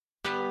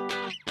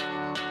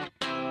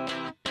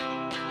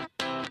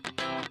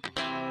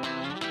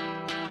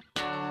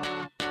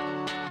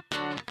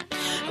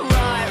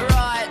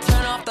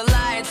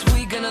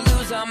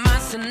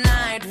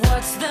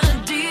what's the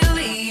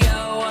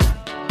dealio?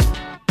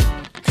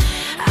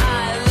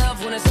 I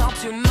love when it's all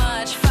too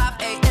much.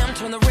 5 a.m.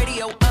 turn the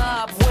radio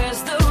up.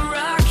 Where's the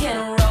rock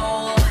and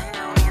roll?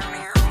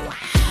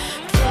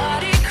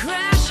 Party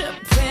crasher,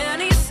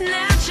 penny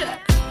snatcher.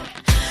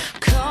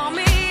 Call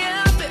me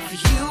up if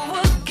you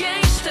a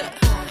gangster.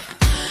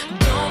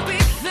 Don't be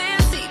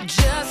fancy,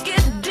 just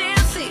get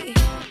dancy.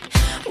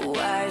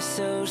 Why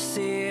so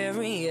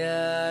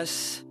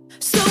serious?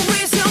 So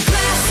raise your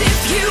glass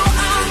if you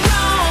are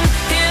wrong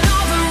in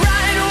all the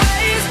right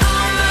ways.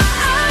 All the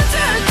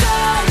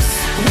underdogs.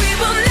 We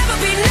will never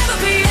be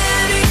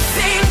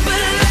anything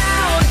but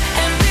loud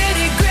and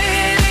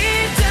nitty-gritty,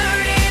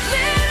 dirty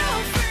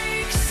little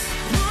freaks.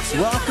 Won't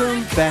you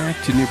Welcome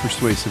back to New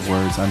Persuasive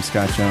Words. I'm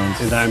Scott Jones.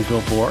 And I'm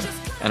Bill Bohr.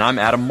 And I'm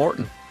Adam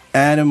Morton.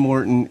 Adam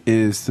Morton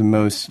is the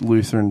most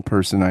Lutheran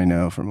person I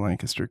know from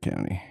Lancaster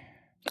County.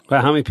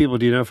 Well, how many people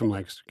do you know from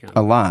Lancaster County?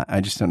 A lot.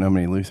 I just don't know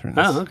many Lutherans.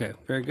 Oh, okay.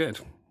 Very good.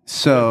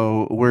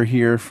 So we're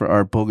here for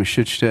our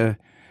Bogachichta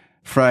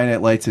Friday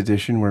Night Lights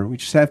edition, where we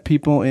just have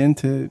people in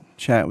to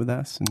chat with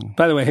us. And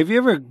By the way, have you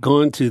ever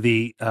gone to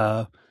the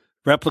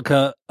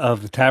replica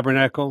of the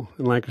Tabernacle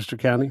in Lancaster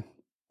County?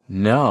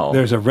 No.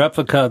 There's a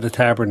replica of the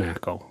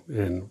Tabernacle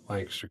in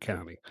Lancaster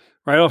County,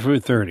 right off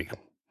Route 30.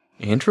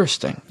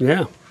 Interesting.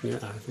 Yeah. I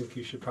think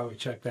you should probably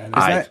check that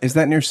out. is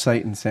that near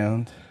Sight and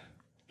Sound?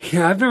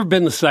 Yeah, I've never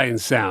been to Sight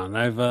and Sound.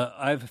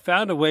 I've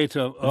found a way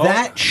to.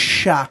 That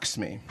shocks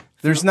me.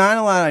 There's not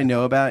a lot I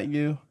know about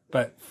you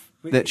but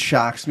that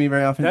shocks me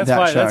very often.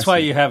 that's why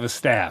you have a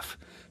staff.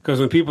 Because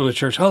when people in the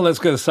church, let's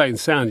go to Sight and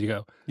Sound, you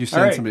go. You send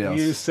all right, somebody else.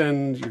 You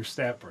send your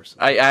staff person.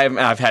 I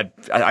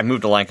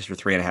moved to Lancaster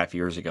 3.5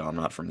 years ago. I'm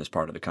not from this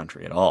part of the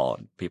country at all.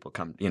 And people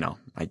come,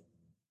 if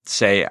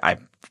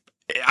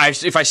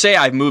I say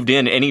I've moved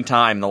in any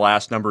time the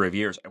last number of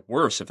years,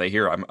 worse if they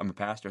hear I'm a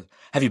pastor.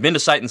 Have you been to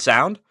Sight and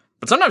Sound?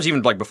 But sometimes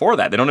even like before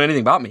that, they don't know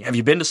anything about me. Have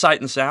you been to Sight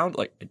and Sound?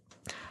 Like,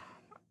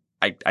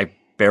 I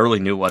barely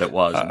knew what it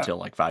was until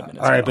like 5 minutes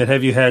ago. All right, but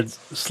have you had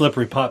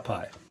slippery pot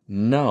pie?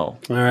 No.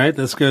 All right,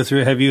 let's go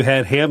through. Have you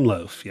had ham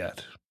loaf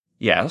yet?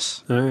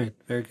 Yes. All right,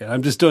 very good.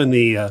 I'm just doing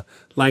the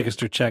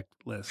Lancaster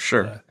checklist.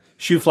 Sure.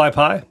 Shoe fly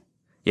pie?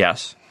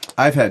 Yes.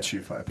 I've had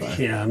shoe fly pie.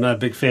 Yeah, I'm not a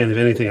big fan of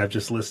anything I've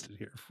just listed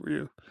here for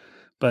you.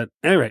 But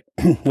anyway,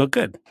 well,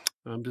 good.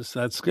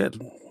 That's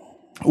good.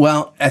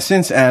 Well,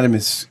 since Adam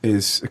is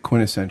a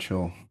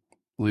quintessential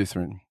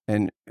Lutheran,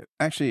 and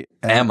actually,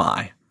 Am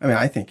I? I mean,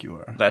 I think you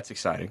are. That's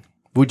exciting.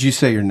 Would you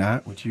say you're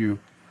not? Would you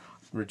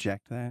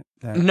reject that?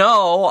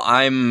 No,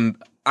 I'm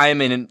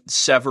in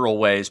several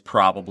ways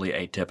probably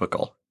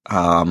atypical,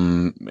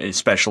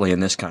 especially in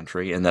this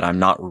country, in that I'm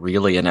not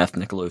really an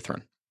ethnic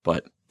Lutheran.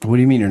 But What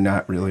do you mean you're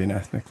not really an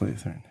ethnic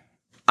Lutheran?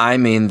 I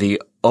mean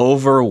the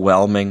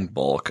overwhelming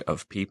bulk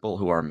of people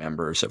who are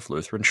members of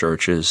Lutheran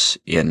churches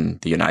in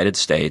the United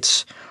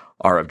States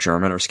are of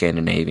German or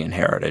Scandinavian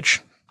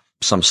heritage,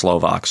 some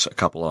Slovaks, a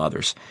couple of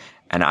others.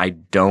 And I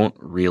don't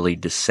really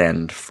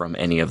descend from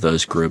any of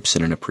those groups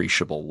in an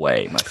appreciable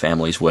way. My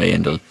family's way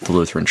into the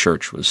Lutheran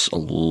Church was a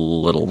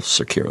little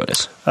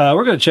circuitous.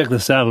 We're going to check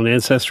this out on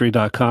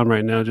Ancestry.com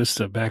right now just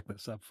to back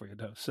this up for you.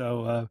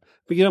 So,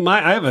 but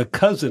I have a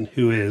cousin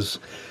who is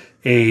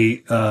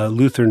a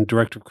Lutheran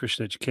director of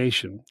Christian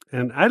education,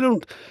 and I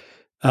don't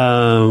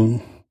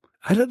know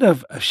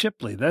if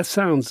Shipley. That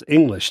sounds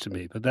English to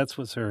me, but that's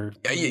what's her.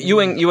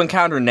 You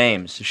encounter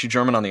names. Is she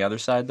German on the other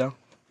side, though?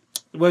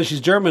 Well,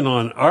 she's German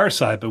on our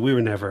side, but we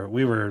were never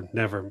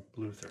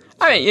Lutheran.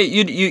 I mean,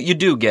 you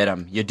do get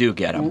them. You do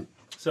get them.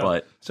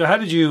 So how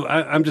did you?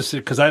 I'm just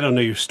because I don't know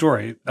your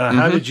story.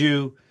 How did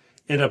you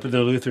end up in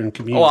the Lutheran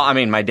community? Well, I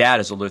mean, my dad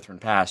is a Lutheran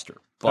pastor,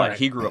 but right.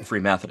 he grew up Free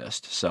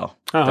Methodist, so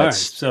all right.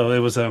 So it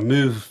was a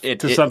move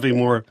to something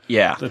more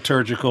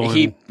liturgical.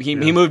 He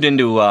moved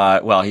into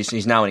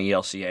he's now an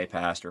ELCA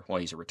pastor. Well,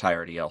 he's a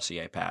retired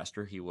ELCA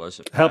pastor. He was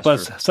a pastor. Help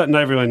us. Not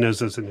everyone knows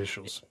those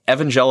initials.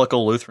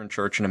 Evangelical Lutheran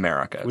Church in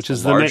America, which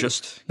is the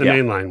largest, the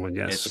mainline one.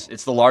 Yes,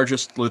 it's the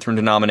largest Lutheran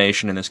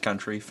denomination in this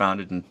country,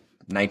 founded in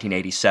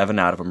 1987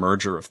 out of a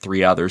merger of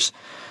 3 others.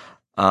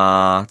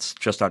 It's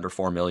just under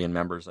 4 million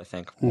members, I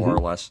think, more or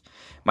less.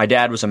 My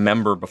dad was a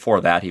member before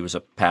that. He was a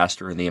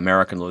pastor in the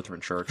American Lutheran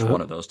Church, one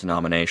of those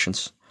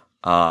denominations,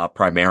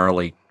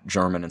 primarily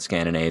German and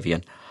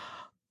Scandinavian.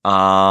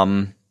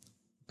 Norwegian,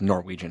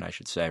 I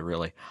should say,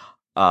 really.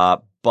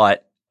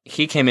 But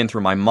he came in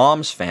through my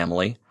mom's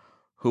family,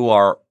 who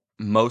are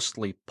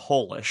mostly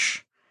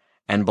Polish,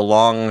 and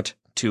belonged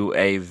to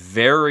a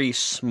very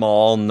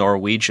small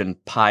Norwegian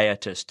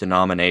pietist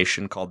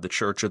denomination called the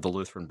Church of the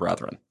Lutheran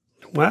Brethren.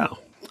 Wow.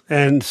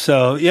 And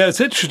so,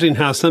 it's interesting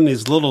how some of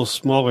these little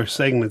smaller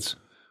segments,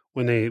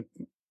 when they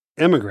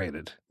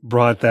emigrated,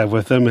 brought that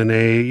with them. And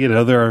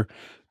there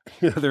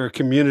are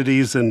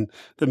communities in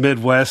the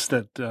Midwest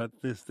that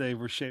they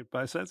were shaped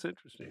by. So that's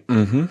interesting.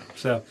 Mm-hmm.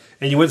 So,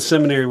 and you went to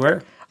seminary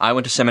where? I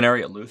went to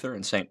seminary at Luther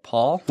in St.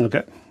 Paul.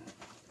 Okay.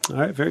 All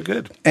right. Very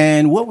good.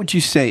 And what would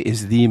you say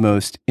is the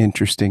most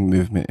interesting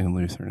movement in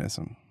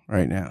Lutheranism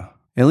right now?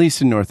 At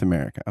least in North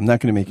America. I'm not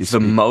going to make you the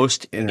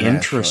most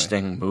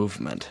interesting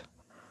movement.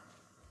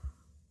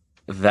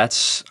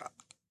 That's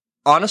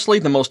honestly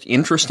the most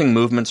interesting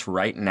movements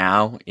right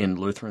now in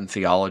Lutheran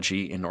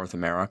theology in North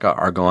America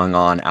are going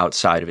on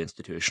outside of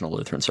institutional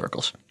Lutheran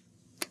circles.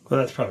 Well,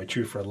 that's probably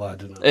true for a lot of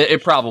denominations.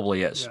 It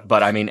probably is. Yeah.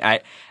 But I mean,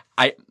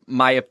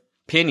 my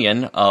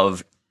opinion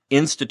of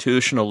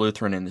institutional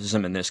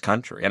Lutheranism in this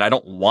country, and I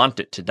don't want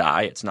it to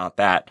die, it's not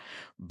that,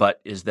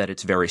 but is that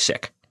it's very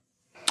sick.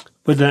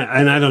 But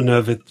and I don't know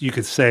if you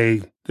could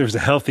say there's a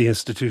healthy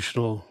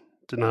institutional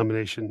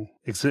denomination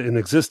in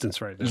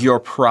existence right now. You're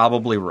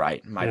probably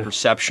right. My Yeah.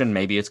 perception,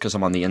 maybe it's because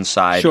I'm on the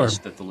inside, Sure. is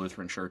that the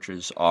Lutheran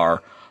churches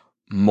are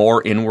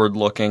more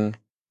inward-looking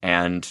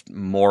and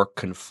more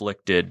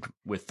conflicted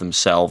with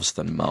themselves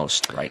than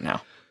most right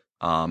now.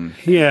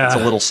 Yeah. It's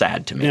a little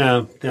sad to me.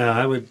 Yeah,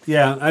 I would.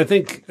 Yeah, I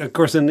think, of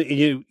course, and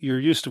you're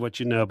used to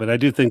what you know, but I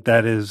do think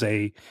that is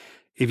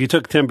if you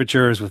took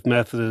temperatures with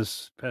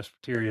Methodists,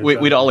 Presbyterians,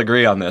 We'd all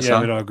agree on this, Yeah,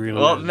 huh? we'd all agree on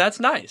well, that. that's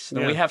nice.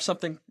 Then Yeah. we have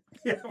something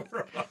Yeah.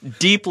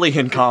 deeply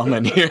in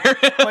common here.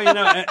 Well, and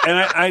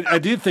I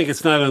do think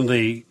it's not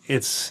only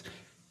it's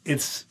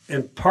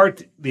in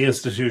part the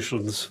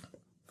institution's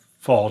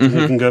fault. Mm-hmm.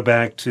 You can go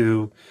back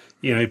to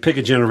you pick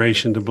a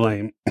generation to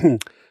blame,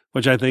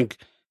 which I think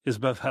is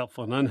both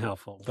helpful and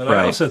unhelpful. But I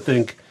Right. also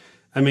think,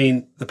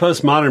 the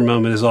postmodern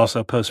moment is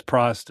also a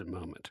post-Protestant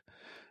moment,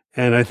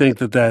 and I think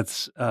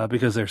that's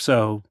because they're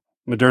so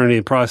modernity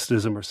and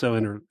Protestantism are so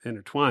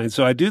intertwined.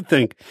 So I do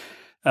think.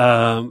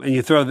 And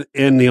you throw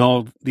in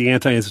the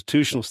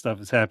anti-institutional stuff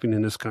that's happening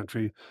in this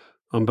country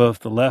on both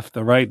the left,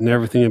 the right, and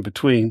everything in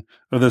between.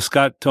 Although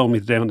Scott told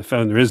me today on the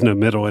phone there is no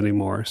middle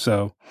anymore.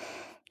 So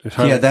there's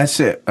hardly, Yeah, that's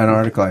it. An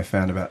article I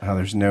found about how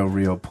there's no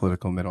real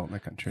political middle in the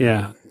country.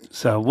 yeah.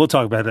 So we'll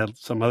talk about that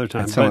some other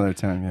time. At some But- other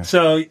time, yeah.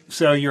 So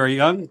you're a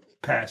young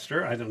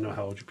pastor. I don't know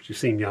how old you, but you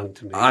seem young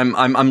to me.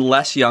 I'm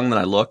less young than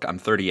I look. I'm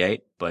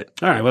 38, but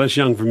All right. Well, it's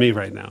young for me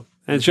right now,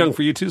 and it's young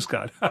for you too,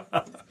 Scott.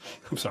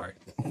 I'm sorry.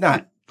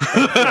 Not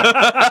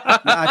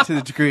to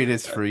the degree it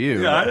is for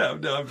you. Yeah, I know.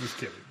 No, I'm just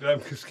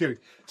kidding.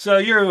 So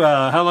you're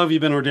how long have you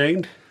been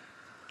ordained?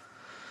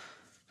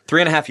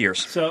 3.5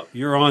 years. So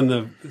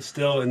you're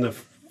still in the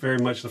very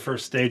much the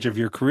first stage of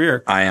your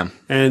career. I am.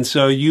 And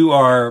so you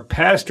are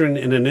pastoring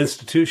in an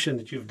institution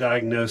that you've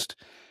diagnosed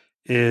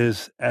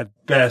is at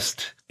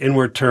best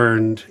inward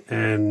turned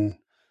and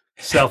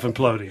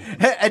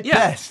self-imploding. At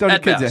Yeah, best. Don't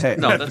at kids best. ahead.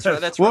 No, that's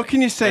right. What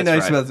can you say That's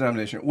nice right. about the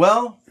denomination?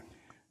 Well,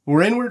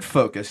 we're inward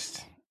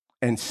focused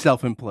and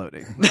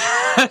self-imploding.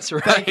 That's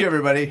right. Thank you,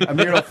 everybody. I'm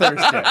here on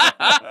Thursday.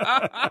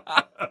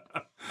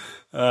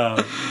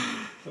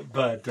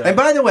 And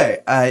by the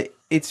way,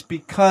 it's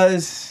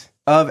because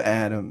of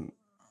Adam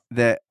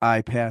that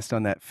I passed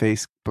on that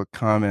Facebook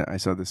comment I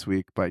saw this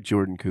week by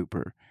Jordan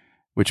Cooper,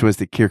 which was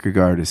that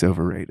Kierkegaard is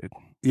overrated.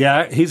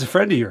 Yeah, he's a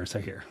friend of yours,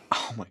 I hear.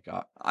 Oh my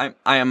God. I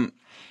am.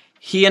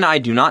 He and I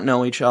do not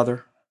know each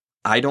other.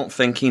 I don't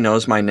think he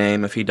knows my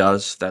name. If he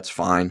does, that's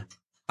fine.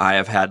 I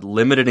have had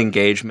limited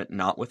engagement,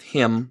 not with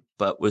him,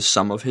 but with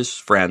some of his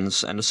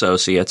friends and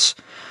associates.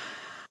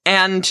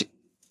 And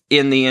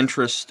in the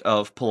interest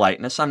of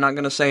politeness, I'm not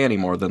going to say any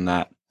more than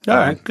that. All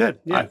right, good.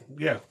 Yeah,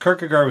 yeah.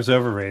 Kierkegaard was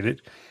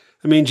overrated.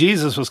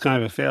 Jesus was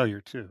kind of a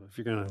failure too. If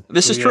you're gonna,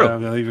 This is true.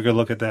 If you're gonna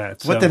look at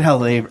that. What So- the hell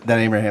that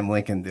Abraham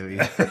Lincoln do?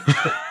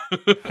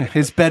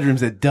 His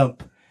bedroom's a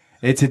dump.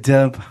 It's a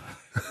dump.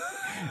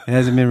 It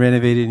hasn't been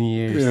renovated in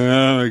years.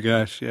 Oh my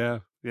gosh! Yeah.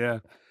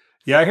 I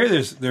hear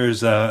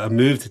there's a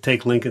move to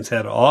take Lincoln's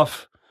head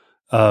off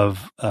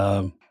of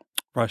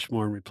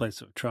Rushmore and replace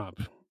it with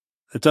Trump.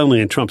 It's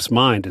only in Trump's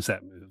mind is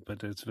that move,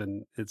 but it's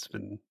been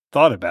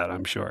thought about.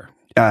 I'm sure.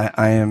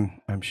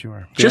 I'm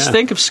sure. Just Yeah.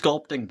 think of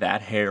sculpting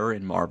that hair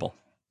in marble.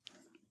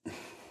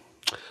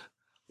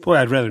 Boy,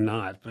 I'd rather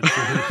not. But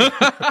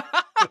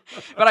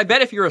But I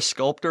bet if you're a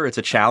sculptor, it's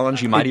a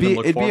challenge you might even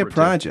look It'd be forward a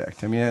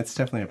project. I mean, it's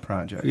definitely a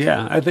project.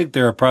 yeah, I think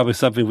there are probably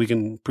something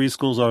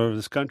preschools all over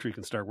this country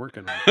can start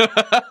working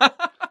on.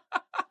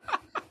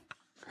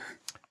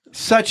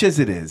 Such as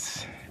it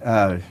is.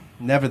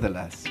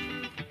 Nevertheless.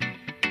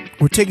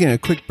 We're taking a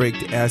quick break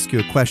to ask you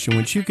a question,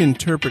 which you can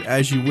interpret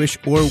as you wish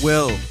or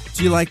will.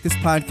 Do you like this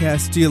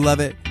podcast? Do you love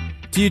it?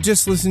 Do you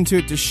just listen to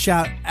it to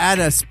shout at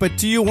us, but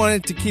do you want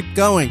it to keep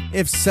going?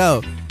 If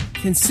so,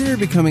 consider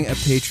becoming a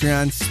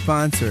Patreon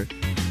sponsor.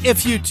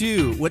 If you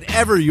do,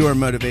 whatever your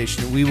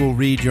motivation, we will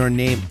read your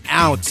name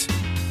out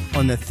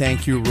on the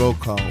thank you roll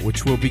call,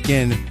 which will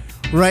begin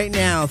right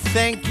now.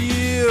 Thank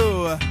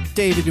you,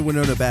 David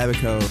Winona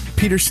Babico,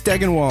 Peter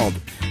Stegenwald,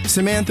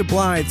 Samantha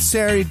Blythe,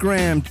 Sari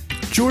Graham,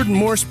 Jordan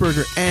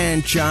Morseberger,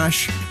 and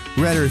Josh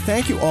Redder.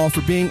 Thank you all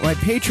for being my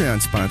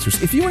Patreon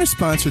sponsors. If you want to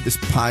sponsor this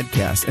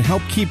podcast and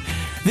help keep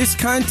this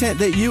content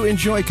that you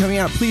enjoy coming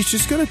out, please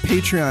just go to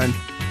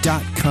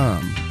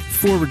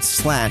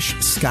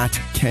patreon.com/Scott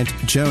Kent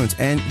Jones.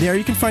 And there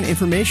you can find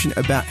information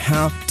about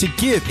how to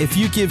give. If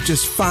you give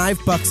just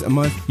 $5 a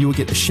month, you will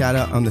get a shout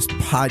out on this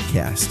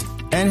podcast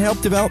and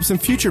help develop some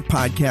future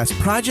podcast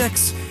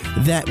projects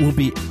that will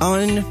be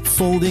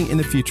unfolding in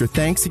the future.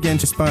 Thanks again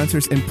to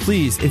sponsors. And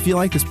please, if you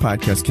like this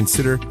podcast,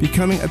 consider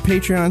becoming a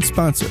Patreon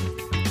sponsor.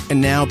 And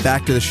now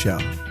back to the show.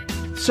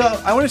 So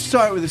I want to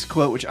start with this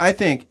quote, which I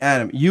think,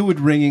 Adam, you would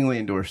ringingly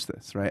endorse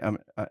this, right? I'm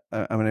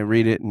going to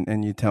read it,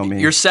 and you tell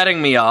me. You're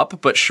setting me up,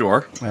 but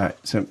sure. All right.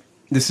 So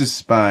this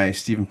is by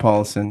Stephen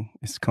Paulson.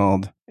 It's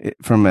called,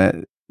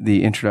 from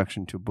the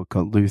introduction to a book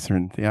called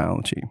Lutheran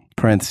Theology,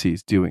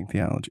 parentheses, Doing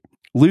Theology.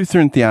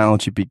 Lutheran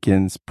theology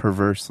begins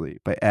perversely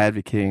by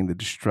advocating the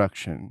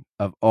destruction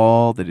of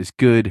all that is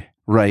good,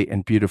 right,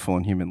 and beautiful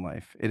in human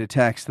life. It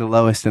attacks the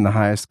lowest and the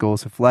highest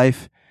goals of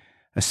life,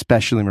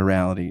 especially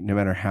morality, no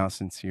matter how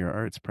sincere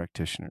are its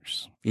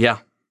practitioners. Yeah,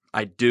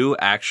 I do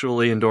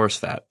actually endorse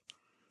that.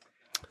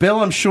 Bill,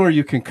 I'm sure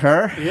you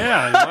concur.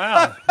 Yeah,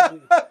 wow.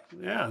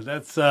 Yeah,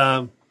 that's,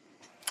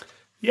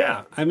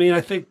 yeah, I mean,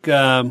 I think,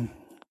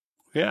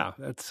 yeah,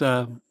 that's,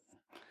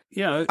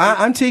 yeah.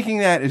 I'm taking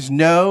that as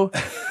no,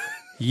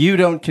 you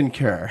don't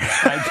concur.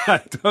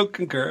 I don't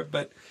concur,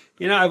 but,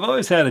 you know, I've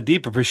always had a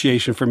deep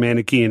appreciation for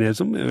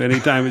Manichaeanism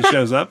anytime it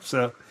shows up.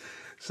 So,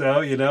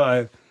 you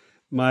know,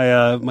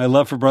 my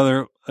love for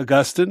Brother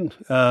Augustine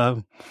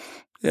has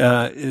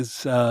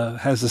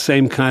the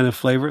same kind of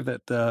flavor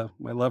that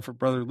my love for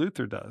Brother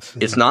Luther does.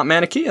 It's not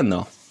Manichaean,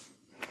 though.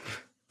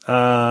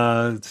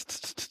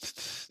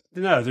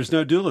 No, there's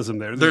no dualism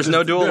there. There's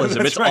no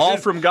dualism. It's right. all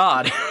from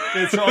God.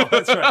 It's all.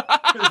 That's right.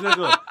 There's no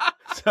dualism.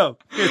 So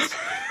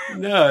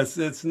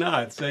it's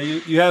not. So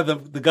you have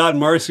the God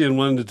Marcion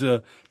wanted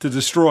to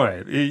destroy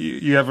it.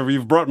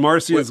 You've brought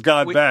Marcion's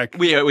God back.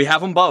 We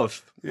have them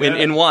both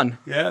in one.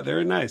 Yeah,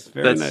 very nice.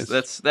 Very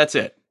nice. That's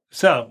it.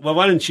 So, well,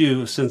 why don't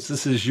you, since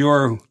this is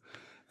your,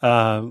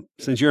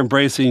 since you're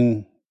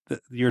embracing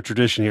your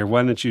tradition here,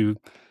 why don't you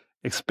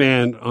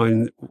expand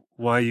on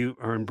why you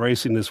are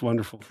embracing this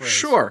wonderful phrase?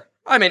 Sure.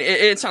 I mean,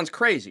 it sounds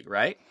crazy,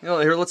 right? You know,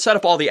 here, let's set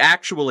up all the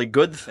actually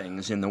good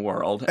things in the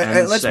world.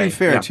 And let's be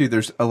fair, too.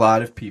 There's a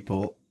lot of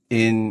people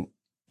in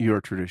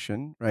your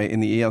tradition, right,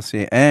 in the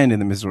ELCA and in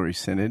the Missouri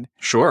Synod.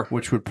 Sure.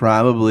 Which would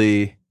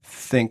probably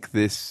think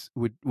this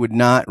would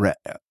not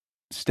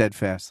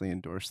steadfastly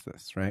endorse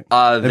this, right?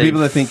 The people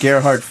that think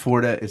Gerhard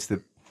Forde is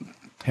the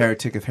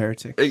heretic of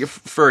heretics.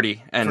 Ferde.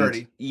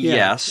 Ferde.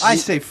 Yes. Yeah. I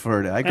say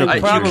Ferde. I grew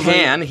up you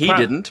can. He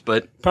didn't,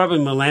 but... Probably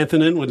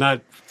Melanchthon would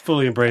not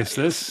fully embrace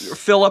this.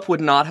 Philip would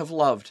not have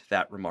loved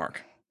that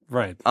remark.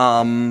 Right.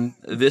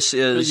 This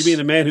is... You mean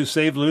the man who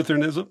saved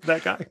Lutheranism?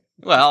 That guy?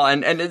 Well,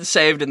 and it's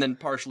saved and then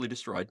partially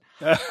destroyed.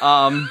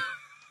 On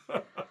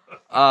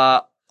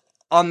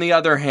the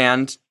other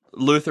hand,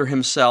 Luther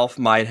himself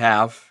might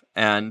have,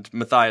 and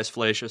Matthias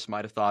Flacius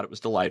might have thought it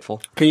was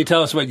delightful. Can you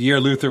tell us what year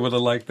Luther would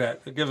have liked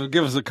that?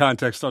 Give us a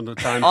context on the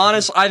time.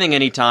 I think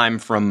any time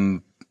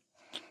from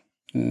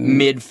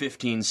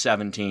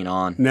mid-1517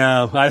 on.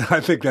 No, I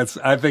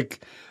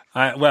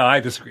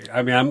disagree.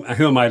 I mean,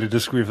 who am I to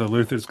disagree with a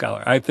Lutheran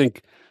scholar? I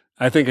think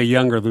a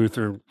younger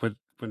Luther would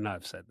not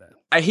have said that.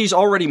 He's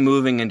already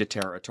moving into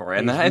territory,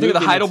 and I think the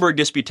Heidelberg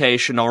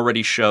Disputation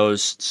already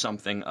shows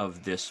something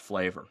of this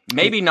flavor.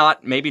 Maybe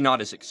not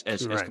as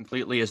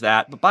completely as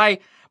that, but by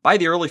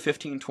the early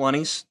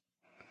 1520s,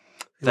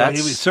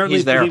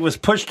 he's there. He was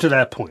pushed to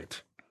that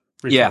point.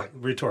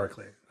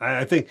 Rhetorically,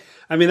 I think.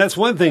 I mean, that's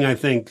one thing. I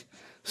think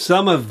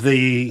some of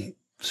the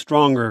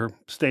stronger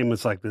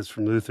statements like this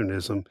from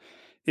Lutheranism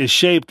is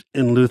shaped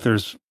in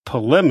Luther's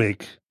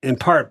polemic, in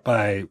part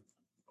by.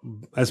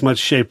 As much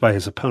shaped by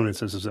his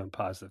opponents as his own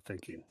positive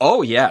thinking.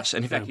 Oh, yes.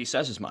 And in fact, he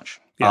says as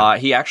much. Yeah.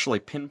 He actually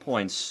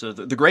pinpoints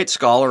the great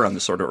scholar on the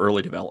sort of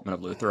early development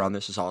of Luther on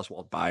this is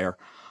Oswald Bayer,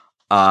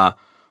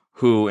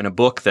 who in a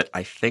book that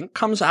I think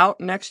comes out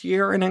next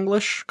year in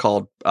English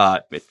called,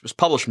 it was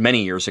published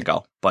many years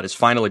ago, but is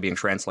finally being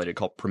translated,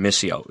 called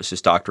Primissio. It was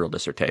his doctoral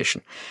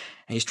dissertation.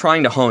 And he's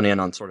trying to hone in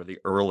on sort of the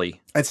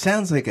early... It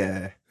sounds like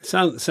a...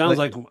 Sounds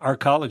like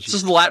arcology. This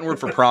is the Latin word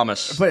for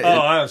promise.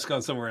 I was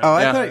going somewhere else. Oh,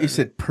 I thought you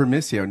said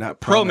permissio, not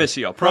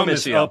promissio.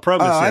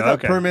 Promissio. I thought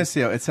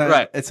permissio.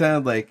 It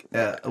sounded like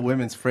a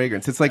women's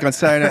fragrance. It's like on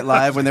Saturday Night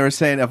Live when they were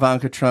saying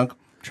Ivanka Trump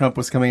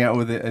was coming out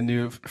with a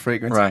new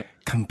fragrance. Right.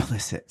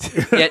 Complicit.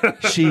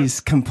 She's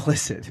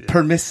complicit.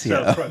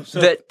 Permissio.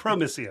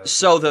 Promissio.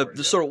 So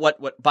the sort of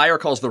what Bayer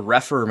calls the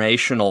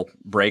reformational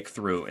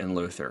breakthrough in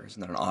Luther.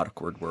 Isn't that an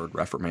awkward word,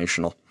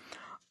 reformational?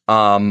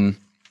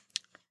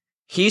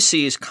 He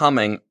sees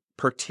coming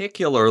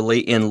particularly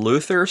in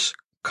Luther's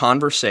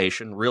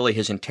conversation, really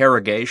his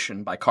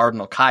interrogation by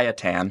Cardinal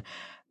Cajetan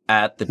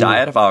at the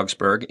Diet of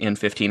Augsburg in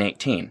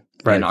 1518,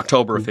 in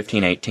October of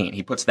 1518.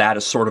 He puts that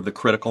as sort of the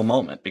critical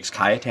moment because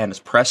Cajetan is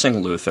pressing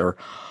Luther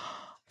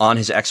on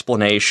his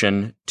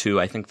explanation to,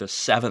 I think, the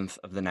 7th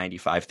of the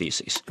 95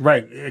 Theses.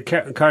 Right.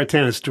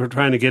 Cajetan is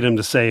trying to get him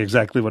to say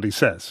exactly what he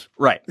says.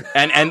 Right.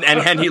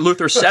 And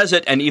Luther says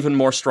it, and even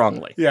more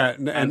strongly. Yeah.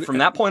 And from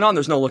that point on,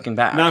 there's no looking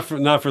back.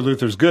 Not for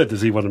Luther's good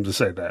does he want him to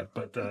say that.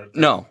 But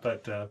no.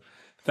 But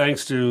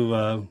thanks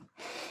to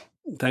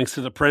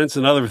the Prince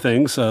and other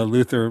things,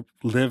 Luther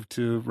lived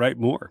to write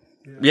more.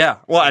 Yeah.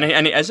 Well,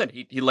 and as I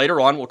said, he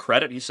later on will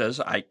credit, he says,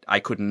 I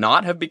could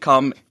not have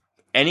become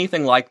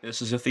anything like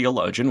this as a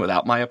theologian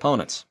without my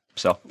opponents.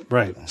 So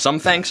some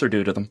thanks are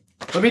due to them.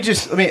 Let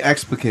me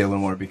explicate a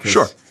little more because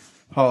sure.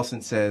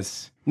 Paulson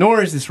says,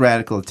 nor is this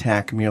radical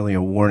attack merely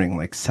a warning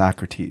like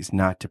Socrates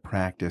not to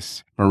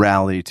practice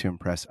morality to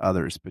impress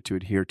others, but to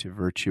adhere to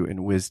virtue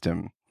and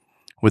wisdom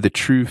with a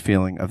true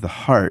feeling of the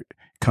heart,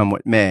 come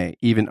what may,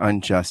 even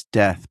unjust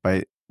death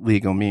by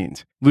legal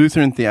means.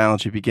 Lutheran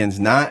theology begins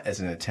not as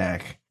an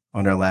attack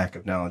on our lack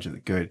of knowledge of the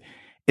good.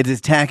 It is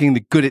attacking the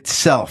good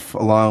itself,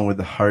 along with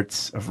the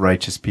hearts of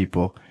righteous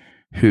people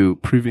who,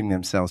 proving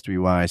themselves to be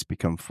wise,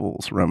 become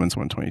fools. Romans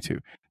 1:22.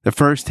 The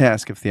first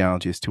task of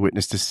theology is to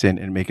witness to sin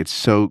and make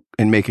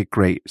it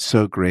great,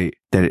 so great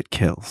that it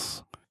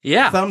kills.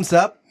 Yeah. Thumbs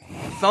up.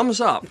 Thumbs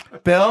up.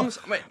 Bill?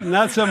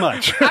 Not so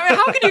much. I mean,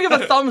 how can you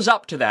give a thumbs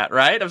up to that,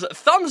 right?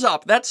 Thumbs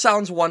up, that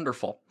sounds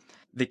wonderful.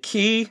 The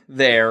key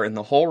there in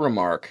the whole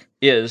remark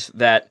is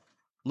that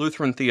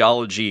Lutheran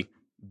theology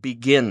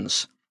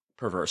begins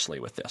perversely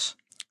with this.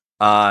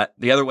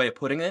 The other way of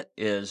putting it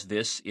is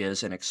this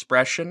is an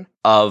expression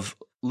of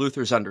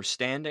Luther's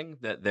understanding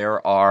that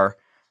there are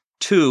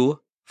two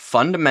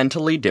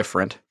fundamentally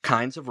different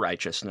kinds of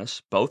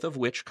righteousness, both of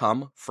which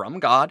come from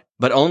God,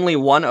 but only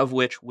one of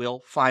which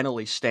will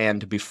finally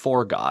stand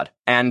before God,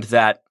 and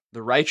that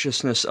the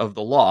righteousness of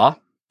the law,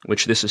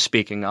 which this is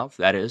speaking of,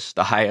 that is,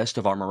 the highest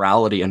of our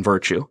morality and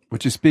virtue.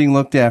 Which is being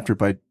looked after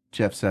by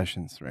Jeff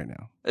Sessions right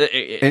now.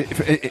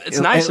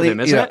 It's nice of him,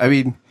 isn't it? I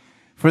mean,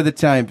 for the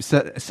time,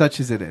 such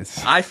as it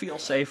is. I feel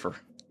safer.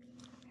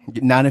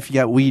 Not if you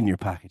got weed in your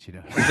pocket, you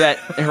know.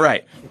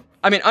 Right.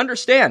 I mean,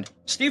 understand,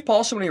 Steve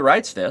Paulson, when he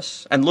writes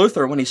this, and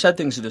Luther, when he said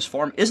things in this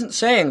form, isn't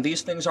saying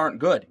these things aren't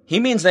good. He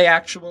means they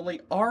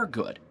actually are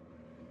good.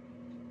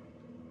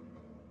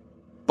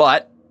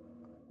 But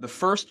the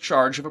first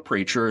charge of a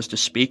preacher is to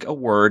speak a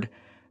word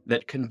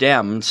that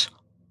condemns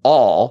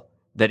all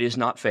that is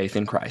not faith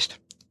in Christ.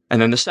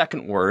 And then the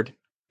second word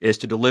is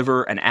to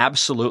deliver an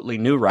absolutely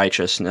new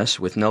righteousness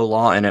with no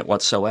law in it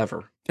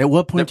whatsoever. At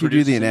what point do you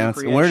do the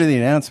announcement? Where do the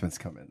announcements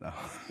come in, though?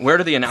 Where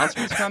do the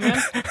announcements come in?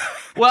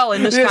 Well,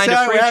 in this kind of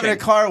preaching. We're having a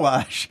car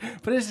wash.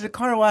 But is it a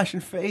car wash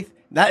in faith?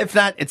 If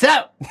not, it's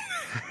out.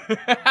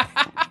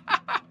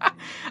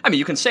 I mean,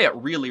 you can say it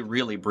really,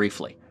 really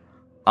briefly.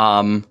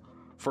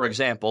 For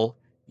example,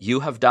 you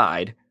have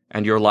died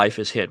and your life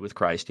is hid with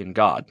Christ in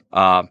God.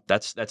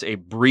 That's a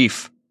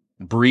brief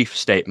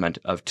statement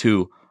of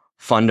two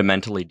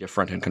fundamentally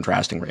different and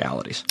contrasting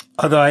realities.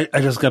 Although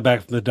I just got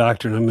back from the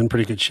doctor and I'm in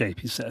pretty good shape,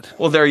 he said.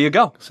 Well, there you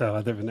go. So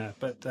other than that,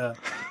 but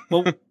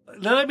well,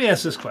 now let me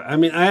ask this question. I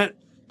mean,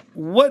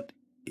 what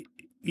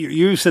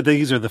you said that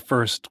these are the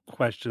first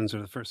questions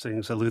or the first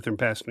things a Lutheran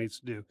pastor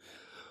needs to do.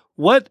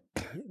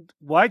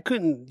 Why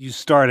couldn't you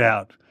start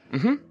out?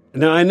 Mm-hmm.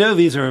 Now I know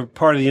these are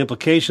part of the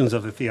implications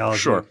of the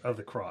theology of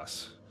the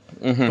cross,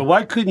 but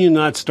why couldn't you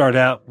not start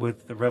out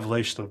with the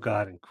revelation of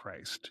God in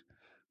Christ?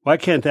 Why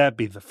can't that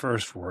be the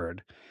first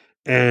word,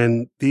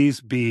 and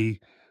these be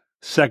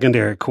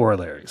secondary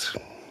corollaries?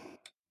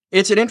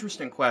 It's an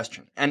interesting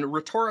question, and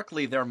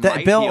rhetorically there might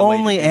be Bill a way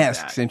only to do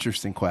asks that.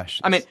 Interesting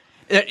questions. I mean,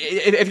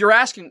 if you're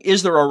asking,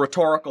 is there a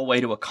rhetorical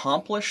way to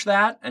accomplish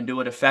that and do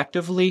it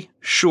effectively?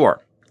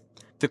 Sure.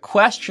 The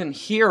question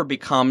here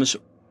becomes,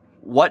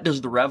 what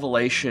does the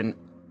revelation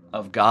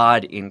of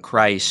God in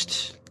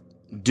Christ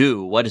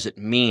do? What does it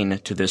mean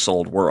to this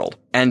old world?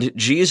 And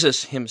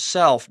Jesus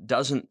himself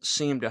doesn't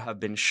seem to have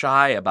been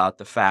shy about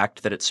the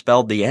fact that it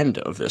spelled the end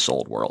of this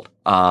old world.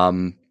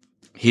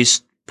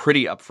 He's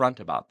pretty upfront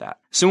about that.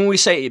 So when we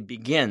say it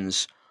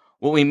begins,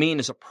 what we mean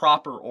is a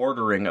proper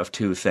ordering of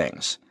two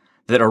things.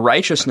 That a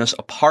righteousness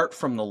apart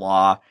from the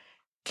law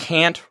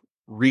can't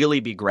really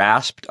be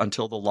grasped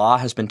until the law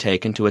has been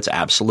taken to its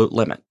absolute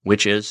limit,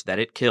 which is that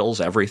it kills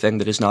everything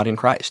that is not in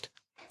Christ.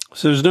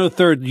 So there's no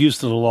third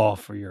use of the law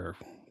for your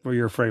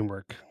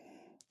framework.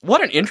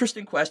 What an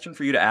interesting question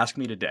for you to ask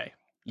me today.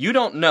 You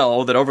don't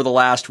know that over the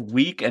last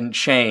week and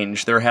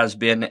change, there has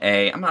been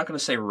I'm not going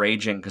to say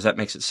raging because that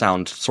makes it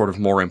sound sort of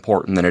more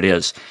important than it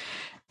is,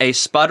 a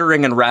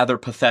sputtering and rather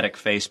pathetic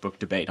Facebook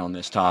debate on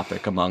this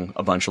topic among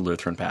a bunch of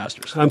Lutheran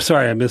pastors. I'm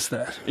sorry I missed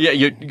that.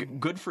 Yeah,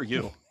 good for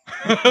you.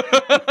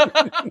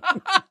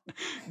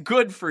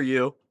 Good for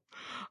you.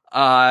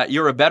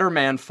 You're a better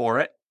man for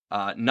it.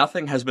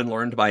 Nothing has been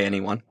learned by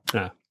anyone.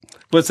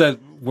 What's that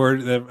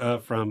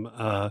word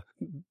from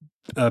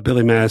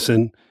Billy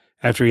Madison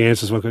after he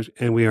answers one question?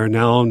 And we are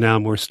now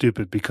more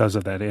stupid because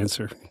of that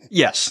answer.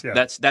 Yes, yeah.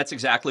 That's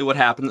exactly what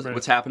happened. Right.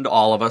 What's happened to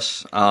all of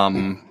us.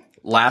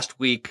 Last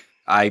week,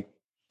 I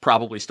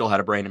probably still had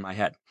a brain in my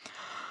head.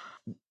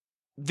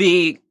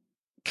 The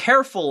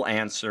careful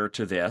answer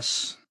to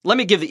this. Let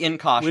me give the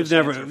incautious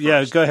answer first.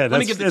 Yeah, go ahead. Let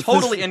me give the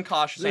totally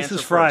incautious answer first. This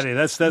is Friday.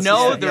 That's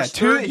no, there's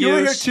third use. You were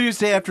here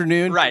Tuesday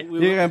afternoon. Right.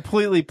 You're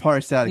completely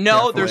parsed out.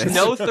 No, there's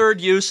no third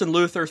use in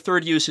Luther.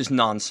 Third use is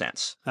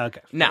nonsense.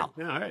 Okay. Now,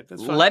 all right,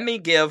 that's fine. Let me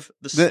give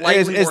the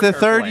slightly more Is the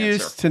third answer.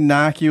 use to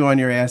knock you on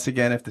your ass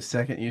again if the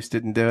second use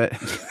didn't do it?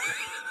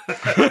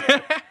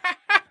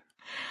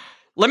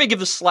 Let me give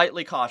the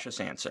slightly cautious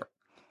answer.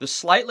 The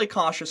slightly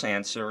cautious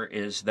answer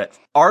is that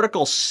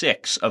Article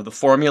 6 of the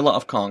Formula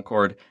of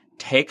Concord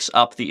takes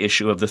up the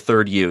issue of the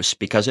third use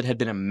because it had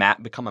been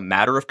become a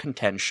matter of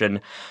contention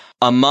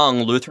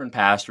among Lutheran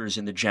pastors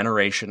in the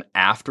generation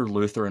after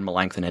Luther and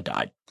Melanchthon had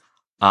died.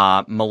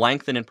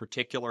 Melanchthon in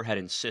particular had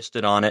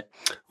insisted on it.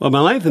 Well,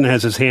 Melanchthon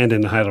has his hand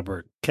in the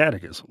Heidelberg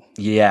Catechism.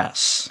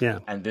 Yes. Yeah.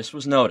 And this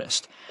was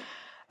noticed.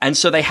 And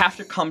so they have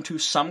to come to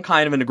some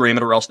kind of an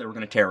agreement or else they were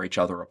going to tear each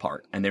other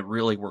apart. And they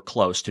really were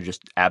close to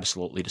just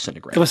absolutely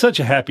disintegrating. It was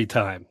such a happy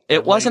time.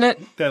 Wasn't it?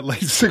 That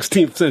late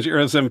 16th century,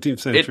 early 17th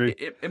century.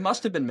 It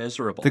must have been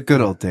miserable. The good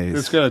old days.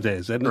 It's good old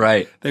days. And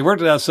right. They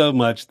worked it out so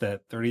much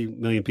that 30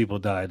 million people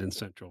died in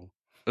central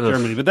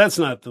Germany. But that's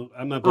not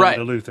I'm not blaming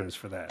the Lutherans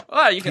for that.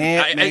 Well, you can,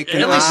 at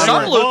least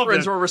some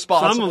Lutherans were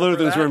responsible. Some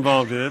Lutherans were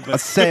involved in it. I'll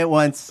say it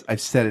once.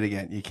 I've said it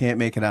again. You can't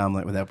make an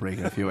omelet without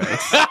breaking a few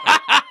eggs.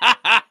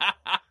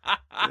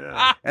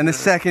 Yeah. And the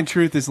second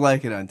truth is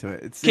like it unto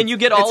it. Can you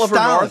get Oliver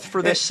North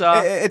for this?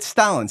 It's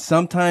Stalin.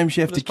 Sometimes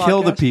you have to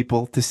kill the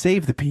people to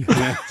save the people.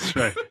 That's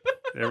right.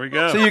 There we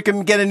go. So you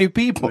can get a new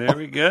people. There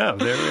we go.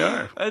 There we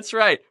are. That's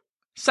right.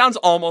 Sounds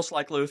almost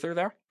like Luther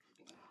there.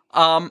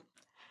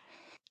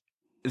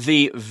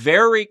 The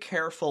very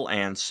careful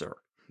answer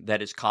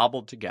that is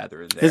cobbled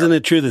together there. Isn't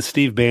it true that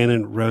Steve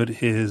Bannon wrote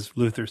his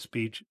Luther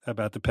speech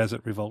about the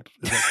peasant revolt?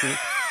 Is that true?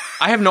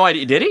 I have no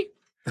idea. Did he?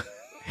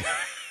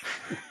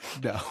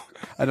 No,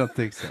 I don't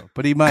think so.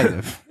 But he might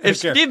have. If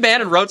Steve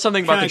Bannon wrote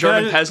something about the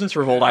German peasants'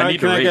 revolt, I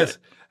need to read it.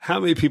 How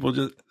many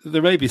people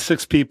there may be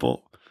 6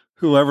 people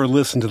who ever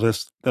listen to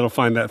this that'll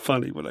find that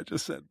funny, what I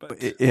just said.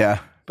 But yeah.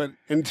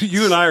 And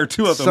you and I are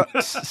 2 of them.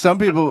 Some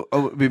people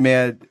will be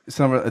mad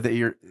that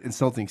you're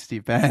insulting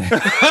Steve Bannon.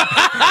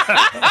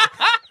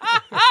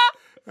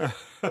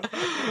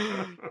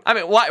 I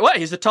mean, what?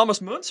 He's the Thomas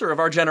Müntzer of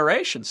our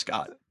generation,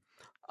 Scott.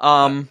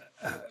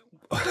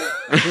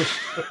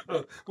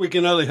 We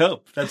can only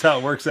hope. That's how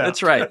it works out.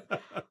 That's right.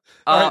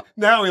 Right,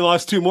 now we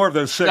lost 2 more of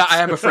those 6. I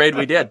am afraid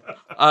we did.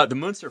 The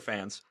Müntzer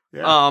fans.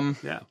 Yeah.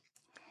 Yeah.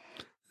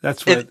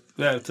 That's what.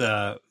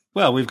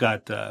 Well, we've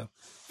got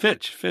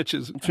Fitch. Fitch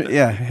is.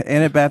 Yeah,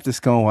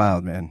 Anabaptists going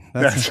wild, man.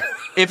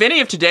 If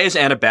any of today's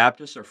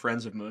Anabaptists are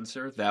friends of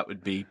Müntzer, that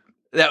would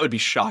be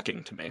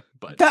shocking to me.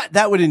 But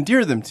that would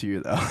endear them to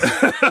you, though.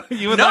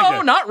 You would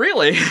not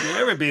really.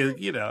 It would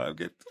be,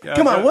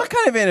 Come on, what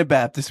kind of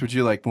Anabaptist would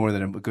you like more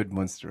than a good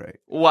Munsterite?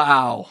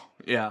 Wow.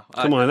 Yeah.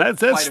 Come on,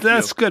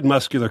 that's good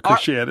muscular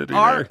Christianity.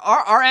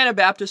 Our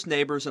Anabaptist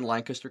neighbors in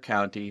Lancaster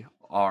County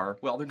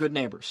they're good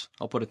neighbors.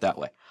 I'll put it that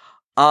way.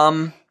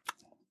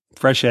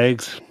 Fresh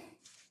eggs.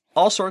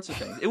 All sorts of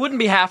things. It wouldn't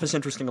be half as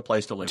interesting a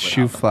place to live without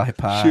Shoe fly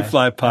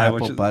pie,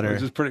 apple butter.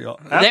 Which is pretty.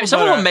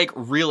 Some of them make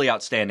really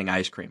outstanding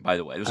ice cream. By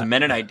the way, there's a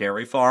Mennonite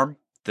dairy farm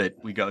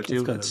that we go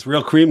to. It's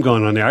real cream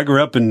going on there. I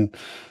grew up in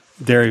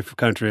dairy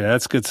country.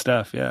 That's good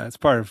stuff. Yeah, it's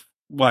part of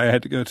why I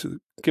had to go to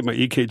get my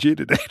EKG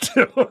today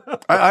too.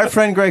 Our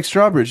friend Greg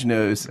Strawbridge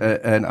knows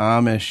an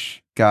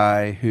Amish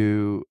guy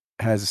who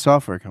has a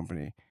software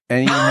company,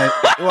 and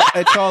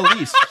it's all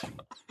leased.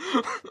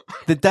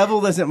 The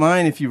devil doesn't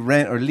mind if you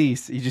rent or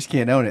lease. You just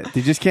can't own it.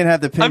 You just can't have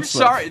the pink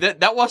slip. I'm sorry.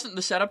 That wasn't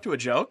the setup to a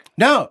joke?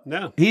 No.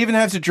 He even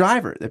has a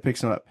driver that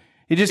picks him up.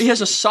 He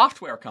has a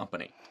software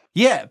company.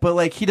 Yeah,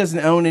 but he doesn't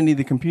own any of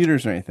the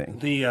computers or anything.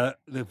 The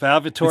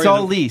valedictorian. It's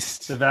all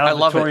leased. The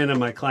valedictorian in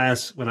my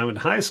class when I went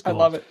to high school. I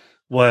love it.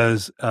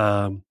 Was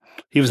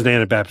he was an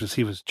Anabaptist.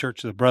 He was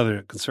Church of the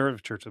Brother,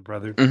 Conservative Church of the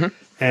Brother, mm-hmm.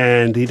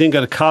 and he didn't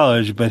go to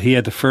college, but he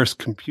had the first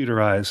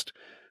computerized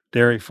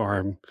dairy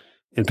farm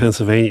in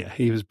Pennsylvania.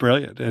 He was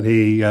brilliant, and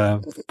he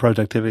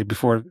productivity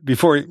before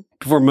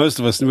most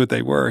of us knew what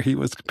they were. He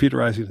was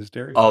computerizing his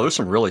dairy farm. Oh, there's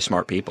some really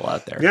smart people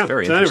out there. Yeah,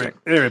 very interesting.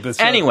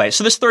 Anyway,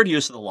 so this third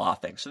use of the law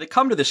thing. So they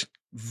come to this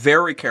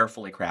very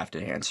carefully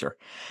crafted answer.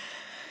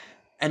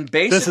 And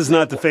basically, this is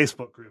not the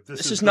Facebook group.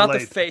 This is not the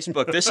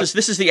Facebook.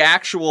 This is the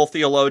actual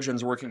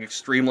theologians working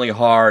extremely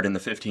hard in the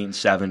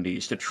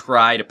 1570s to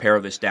try to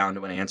pare this down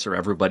to an answer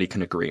everybody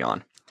can agree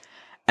on.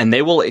 And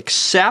they will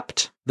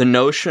accept the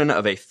notion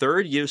of a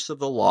third use of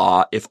the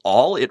law if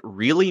all it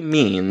really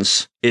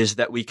means is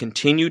that we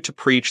continue to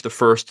preach the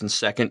first and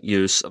second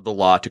use of the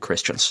law to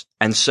Christians.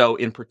 And so,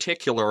 in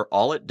particular,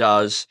 all it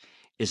does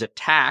is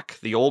attack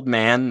the old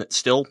man that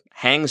still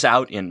hangs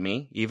out in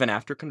me, even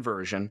after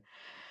conversion,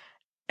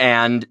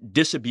 and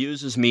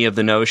disabuses me of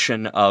the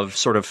notion of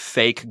sort of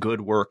fake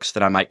good works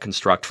that I might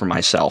construct for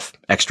myself,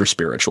 extra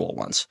spiritual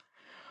ones.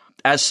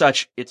 As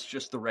such, it's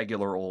just the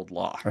regular old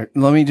law. All right,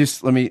 let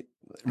me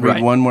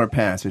read one more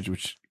passage,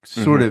 which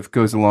sort of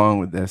goes along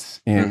with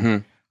this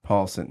in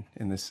Paulson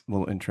in this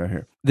little intro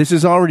here. This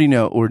is already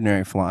no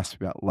ordinary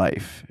philosophy about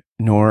life,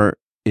 nor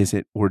is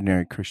it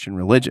ordinary Christian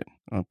religion,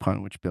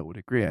 upon which Bill would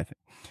agree, I think.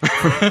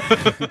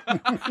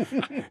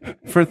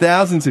 For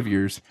thousands of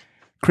years,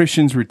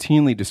 Christians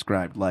routinely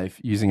described life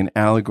using an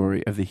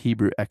allegory of the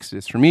Hebrew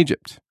exodus from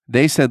Egypt.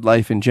 They said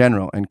life in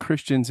general, and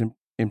Christians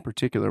in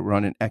particular, were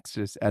on an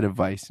exodus out of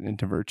vice and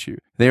into virtue.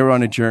 They were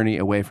on a journey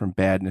away from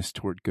badness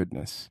toward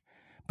goodness.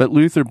 But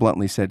Luther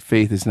bluntly said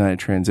faith is not a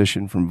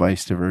transition from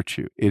vice to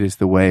virtue. It is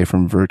the way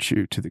from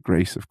virtue to the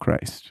grace of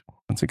Christ.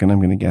 Once again, I'm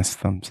going to guess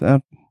thumbs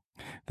up.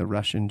 the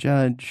Russian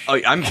judge. Oh,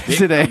 I'm big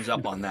today. thumbs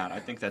up on that. I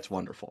think that's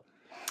wonderful.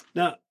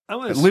 Now, I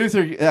want to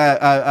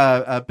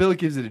Luther, Bill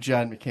gives it to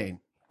John McCain.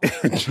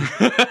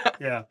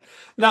 Yeah.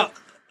 Now,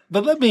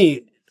 but let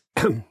me.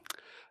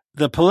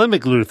 The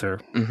polemic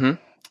Luther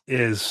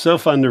is so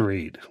fun to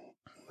read.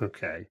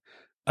 Okay.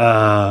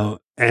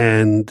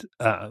 And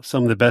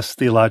some of the best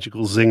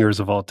theological zingers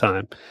of all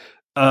time.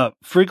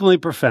 Frequently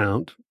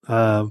profound.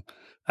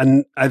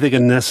 And I think a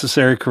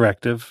necessary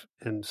corrective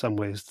in some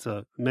ways,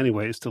 many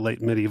ways, to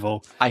late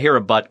medieval. I hear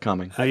a butt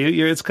coming.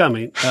 It's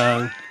coming.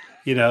 I'm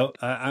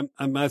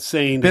not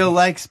saying Bill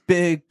likes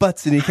big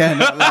butts and he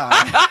cannot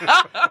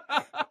lie.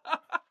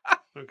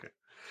 Okay.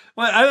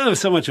 Well, I don't know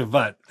so much of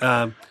but.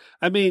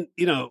 I mean,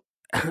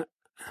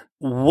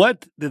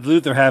 what did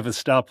Luther have that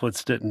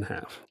Staupitz didn't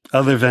have,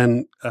 other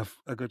than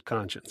a good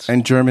conscience?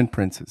 And German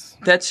princes.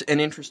 That's an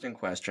interesting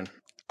question.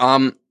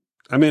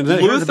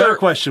 Here's a better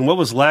question. What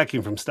was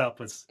lacking from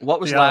Staupitz?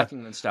 What was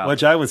lacking in Staupitz?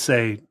 Which I would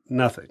say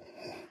nothing.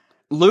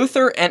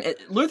 Luther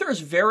is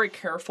very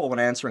careful when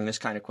answering this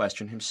kind of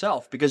question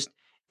himself, because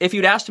if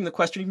you'd asked him the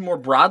question even more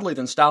broadly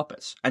than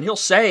Staupitz, and he'll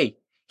say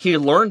he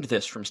learned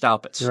this from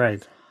Staupitz.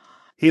 Right.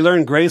 He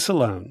learned grace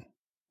alone.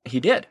 He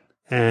did.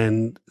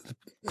 And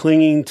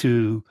clinging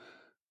to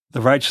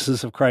the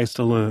righteousness of Christ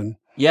alone.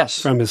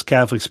 Yes. From his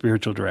Catholic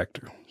spiritual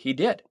director. He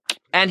did.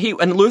 And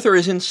Luther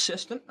is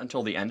insistent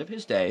until the end of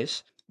his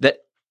days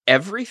that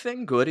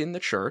everything good in the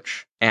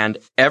church and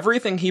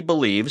everything he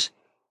believes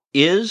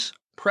is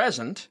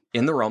present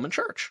in the Roman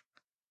Church.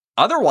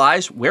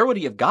 Otherwise, where would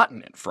he have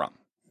gotten it from?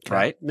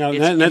 Right? No,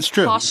 it's that's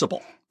true.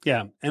 Impossible.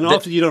 Yeah. And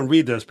often you don't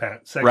read those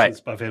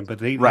sections of him,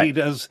 but he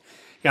does.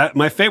 Yeah,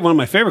 one of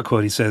my favorite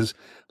quotes, he says,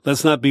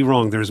 "Let's not be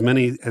wrong. There's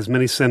as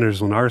many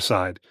sinners on our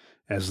side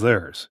as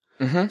theirs."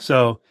 Mm-hmm.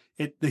 So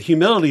the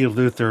humility of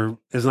Luther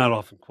is not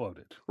often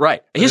quoted.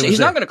 Right. He's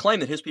not going to claim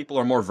that his people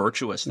are more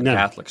virtuous than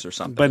Catholics or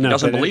something. But he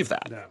doesn't believe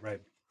that. No,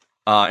 right.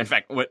 In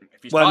fact, if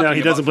he's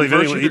he doesn't believe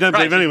anyone. He doesn't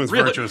believe anyone's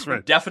virtuous.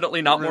 Right.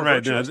 Definitely not more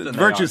virtuous. No,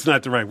 virtuous is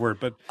not the right word,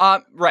 but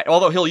right.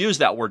 Although he'll use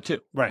that word too.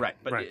 Right.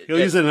 But he'll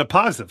use it in a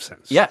positive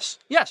sense. Yes.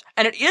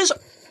 And it is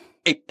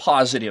a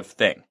positive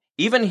thing.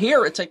 Even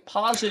here, it's a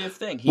positive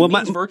thing. He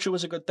means virtue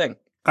is a good thing.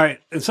 All right.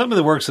 And some of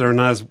the works that are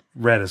not as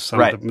read as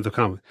some of the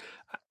common.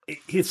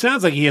 It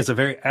sounds like he has a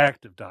very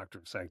active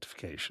doctrine of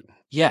sanctification.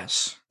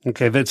 Yes.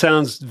 Okay, that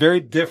sounds very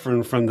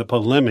different from the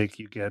polemic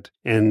you get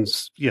in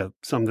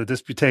some of the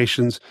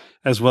disputations,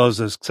 as well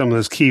as some of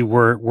those key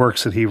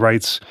works that he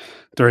writes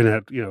during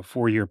that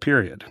 4-year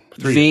period.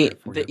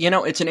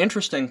 It's an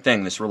interesting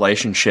thing, this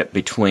relationship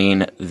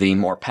between the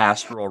more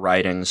pastoral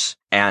writings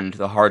and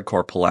the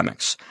hardcore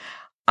polemics.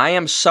 I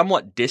am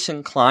somewhat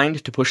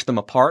disinclined to push them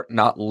apart,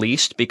 not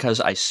least because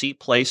I see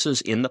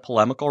places in the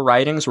polemical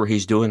writings where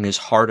he's doing his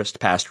hardest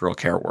pastoral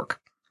care work.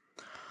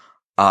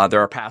 There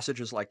are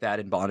passages like that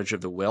in Bondage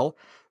of the Will.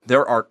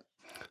 But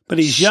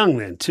he's young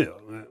then, too.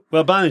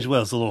 Well, Bondage of the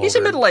Will is a little He's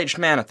a middle-aged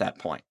man at that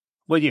point.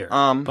 What year?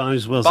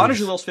 Bondage of the Will is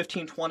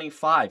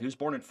 1525. He was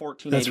born in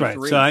 1483. That's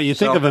right. So you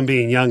think of him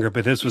being younger,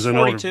 but this was an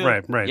 42.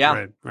 older... Right.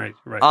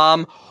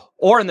 Yeah.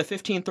 Or in the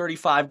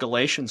 1535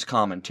 Galatians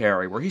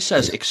commentary, where he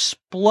says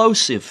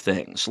explosive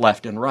things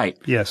left and right.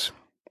 Yes.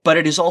 But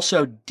it is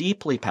also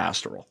deeply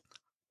pastoral.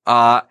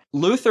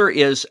 Luther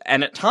is,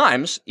 and at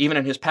times, even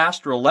in his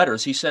pastoral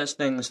letters, he says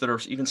things that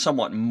are even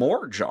somewhat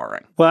more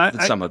jarring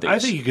than some of these. I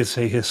think you could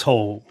say his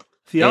whole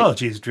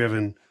theology is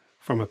driven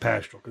from a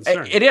pastoral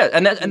concern. It is,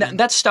 and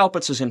that's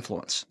Staupitz's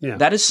influence. Yeah.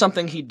 That is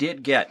something he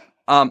did get.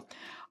 I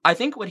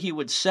think what he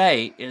would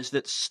say is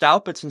that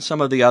Staupitz and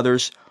some of the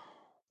others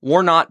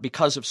were not,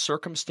 because of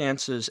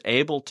circumstances,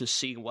 able to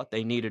see what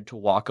they needed to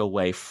walk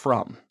away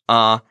from.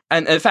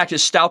 And the fact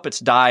is,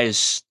 Staupitz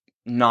dies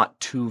not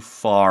too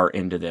far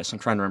into this. I'm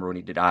trying to remember when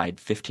he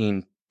died,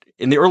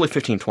 in the early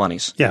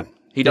 1520s. Yeah.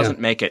 He doesn't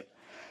make it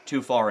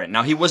too far in.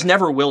 Now, he was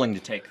never willing to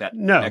take that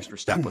extra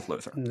step with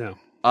Luther. No.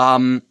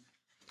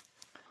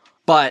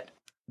 But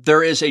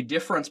there is a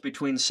difference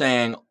between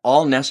saying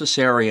all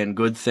necessary and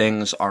good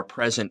things are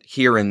present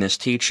here in this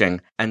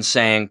teaching and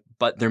saying,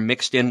 but they're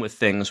mixed in with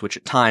things which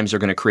at times are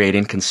going to create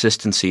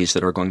inconsistencies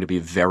that are going to be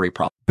very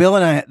problematic. Bill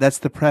and I, that's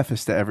the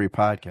preface to every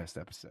podcast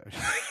episode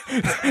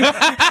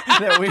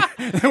that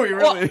we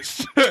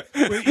release.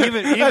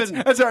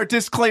 That's our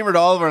disclaimer to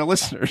all of our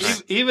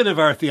listeners. Even if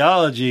our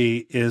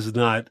theology is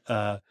not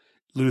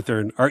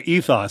Lutheran, our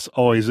ethos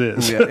always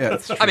is. Yeah,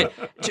 that's true. I mean,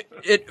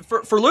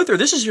 for Luther,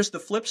 this is just the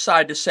flip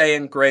side to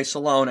saying grace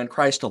alone and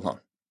Christ alone.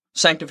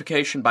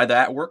 Sanctification by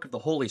the work of the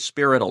Holy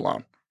Spirit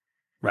alone.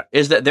 Right.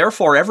 Is that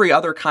therefore every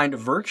other kind of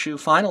virtue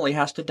finally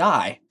has to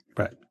die.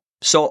 Right.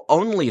 So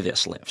only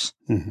this lives.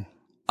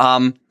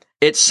 Mm-hmm.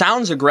 It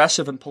sounds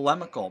aggressive and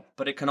polemical,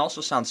 but it can also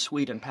sound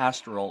sweet and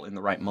pastoral in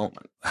the right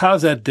moment. How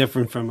is that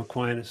different from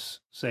Aquinas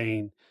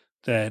saying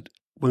that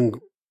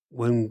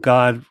when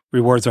God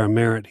rewards our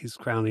merit, he's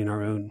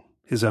crowning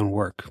his own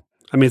work?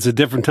 I mean, it's a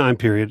different time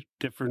period,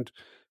 different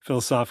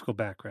philosophical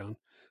background,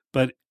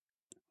 but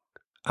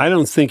I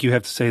don't think you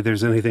have to say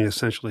there's anything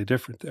essentially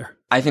different there.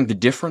 I think the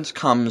difference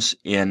comes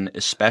in,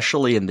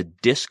 especially in the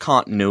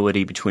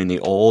discontinuity between the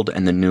old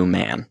and the new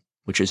man,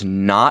 which is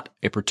not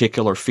a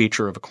particular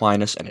feature of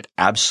Aquinas, and it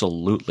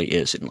absolutely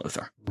is in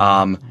Luther.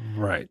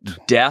 Right.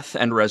 Death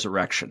and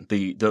resurrection.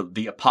 The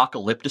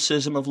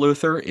apocalypticism of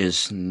Luther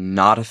is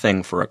not a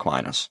thing for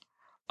Aquinas.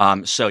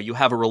 So you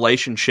have a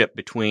relationship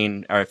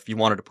between, or if you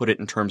wanted to put it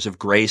in terms of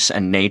grace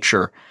and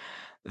nature,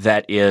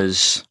 that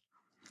is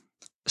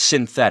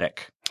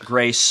synthetic.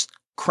 Grace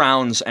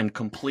crowns and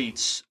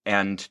completes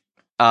and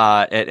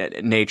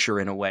nature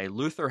in a way.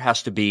 Luther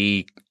has to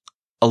be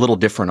a little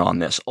different on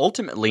this.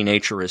 Ultimately,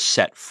 nature is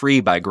set free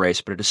by grace,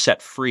 but it is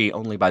set free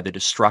only by the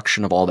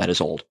destruction of all that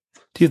is old.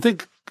 Do you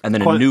think? And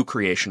then a new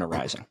creation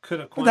arising.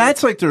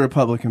 That's like the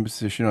Republican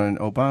position on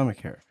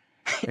Obamacare.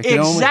 It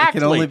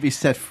can only be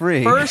set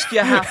free. First, you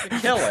have to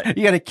kill it.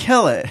 You got to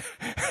kill it.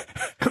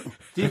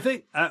 Do you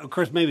think? Of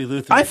course, maybe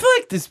Luther. I feel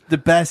like this the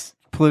best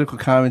political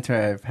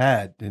commentary I've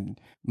had in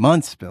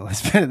months, Bill,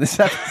 has been in this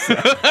episode.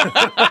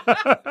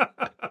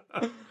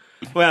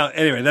 Well,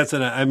 anyway,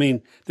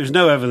 there's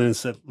no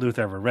evidence that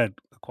Luther ever read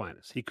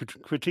Aquinas. He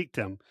critiqued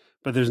him,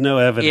 but there's no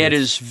evidence. It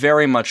is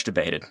very much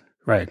debated.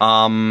 Right.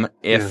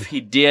 If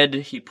he did,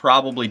 he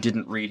probably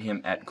didn't read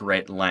him at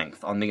great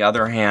length. On the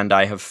other hand,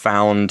 I have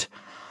found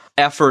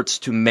efforts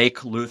to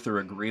make Luther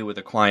agree with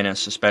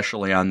Aquinas,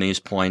 especially on these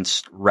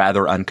points,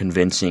 rather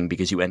unconvincing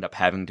because you end up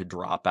having to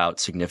drop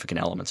out significant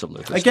elements of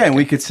Luther's Again,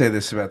 we could say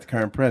this about the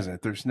current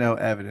president. There's no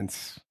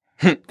evidence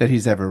that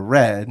he's ever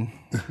read.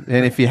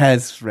 And if he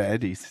has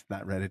read, he's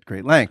not read at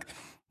great length.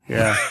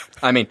 Yeah.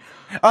 I mean,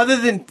 other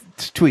than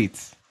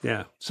tweets.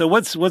 Yeah. So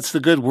what's the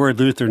good word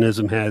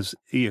Lutheranism has?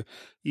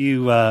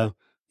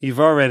 You've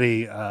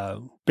already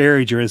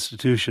buried your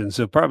institution,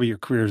 so probably your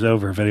career's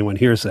over if anyone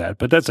hears that.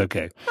 But that's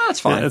okay. That's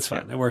fine. Yeah, that's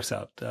fine. It works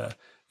out.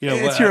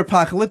 It's your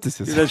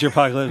apocalypticism. That's your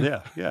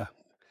apocalyptic. Yeah.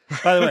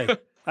 By the way,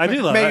 I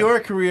do love. May your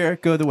career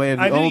go the way of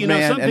the old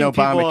man and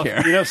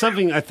Obamacare.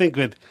 Something I think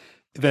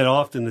that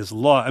often is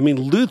lost. I mean,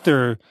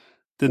 Luther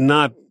did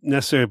not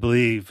necessarily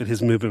believe that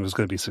his movement was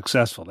going to be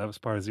successful. That was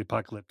part of the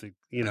apocalyptic,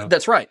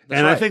 That's right.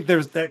 I think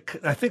there's that.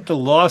 I think the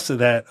loss of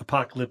that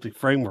apocalyptic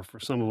framework for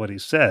some of what he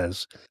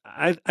says,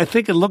 I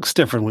think it looks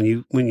different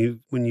when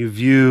you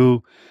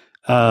view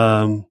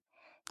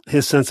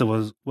his sense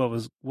of what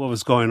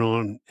was going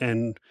on,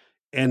 and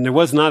there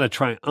was not a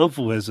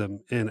triumphalism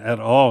at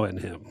all in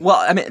him. Well,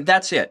 I mean,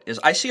 that's it.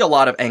 I see a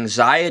lot of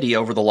anxiety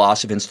over the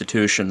loss of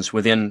institutions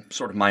within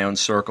sort of my own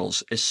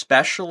circles,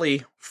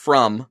 especially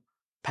from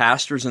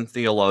pastors and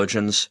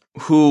theologians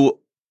who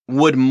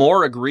would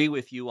more agree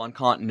with you on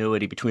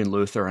continuity between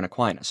Luther and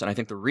Aquinas. And I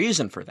think the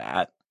reason for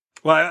that...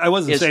 Well, I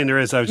wasn't saying there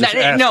is. I was just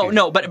asking.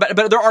 No,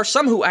 but there are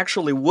some who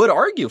actually would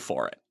argue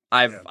for it.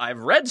 I've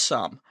read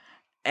some.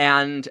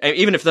 And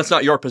even if that's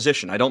not your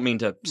position, I don't mean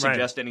to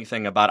suggest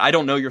anything about it. I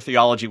don't know your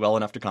theology well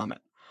enough to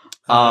comment.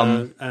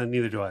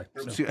 Neither do I.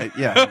 So.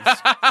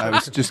 I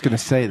was just going to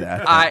say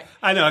that.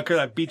 I know.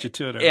 I beat you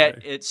to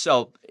it.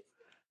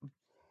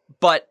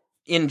 But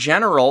in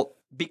general,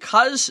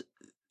 because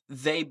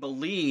they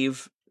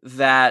believe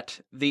that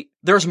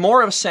there's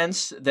more of a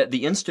sense that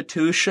the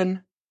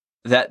institution,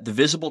 that the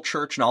visible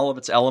church and all of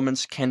its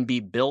elements can be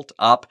built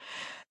up,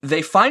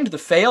 they find the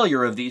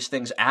failure of these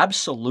things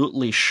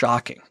absolutely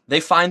shocking. They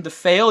find the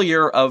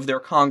failure of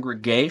their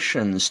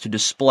congregations to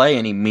display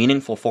any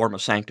meaningful form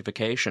of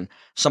sanctification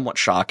somewhat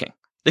shocking.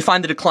 They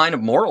find the decline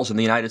of morals in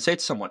the United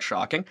States somewhat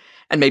shocking,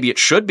 and maybe it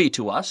should be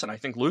to us, and I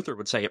think Luther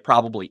would say it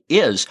probably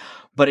is,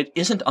 but it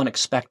isn't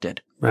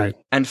unexpected. Right.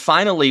 And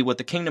finally, what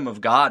the kingdom of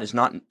God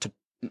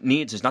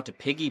needs is not to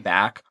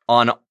piggyback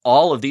on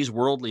all of these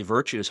worldly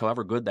virtues,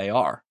 however good they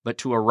are, but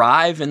to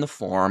arrive in the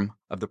form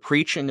of the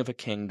preaching of a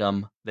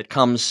kingdom that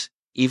comes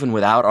even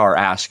without our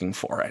asking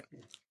for it,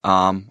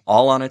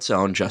 all on its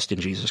own, just in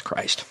Jesus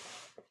Christ.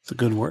 It's a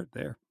good word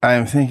there.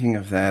 I'm thinking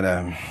of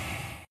that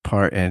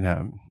part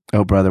in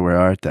Oh Brother, Where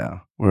Art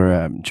Thou?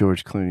 Where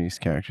George Clooney's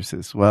character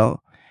says,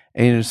 well,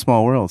 ain't it a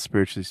small world,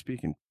 spiritually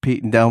speaking?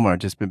 Pete and Delmar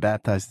just been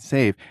baptized and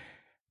saved.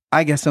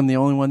 I guess I'm the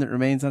only one that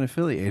remains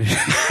unaffiliated.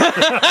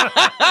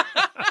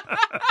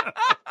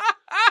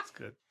 That's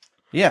good.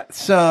 Yeah,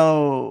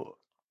 so,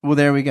 well,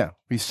 there we go.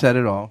 We said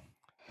it all.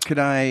 Could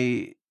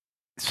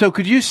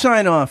you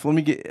sign off? Let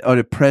me get on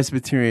a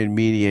Presbyterian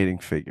mediating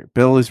figure.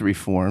 Bill is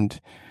Reformed,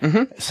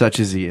 such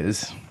as he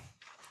is.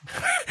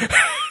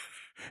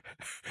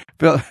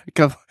 Bill, a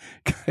couple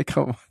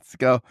months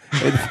ago,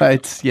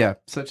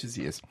 such as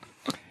he is.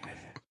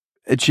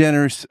 A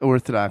generous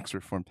Orthodox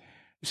Reformed.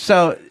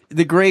 So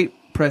the great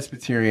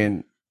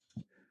Presbyterian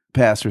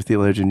pastor,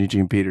 theologian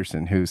Eugene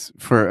Peterson, who's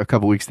for a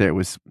couple weeks there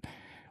was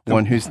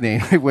one whose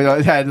name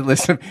I had to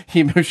listen.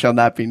 He who shall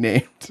not be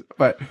named.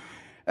 But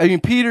I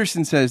mean,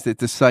 Peterson says that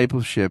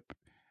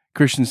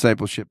Christian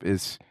discipleship,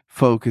 is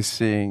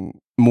focusing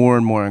more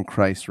and more on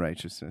Christ's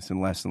righteousness and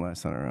less on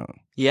our own.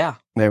 Yeah,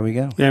 there we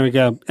go.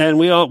 And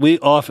we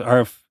often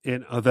are.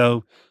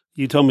 Although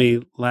You told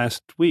me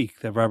last week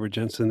that Robert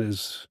Jensen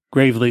is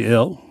gravely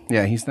ill.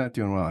 Yeah, he's not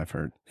doing well, I've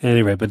heard.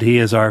 Anyway, but he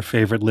is our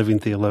favorite living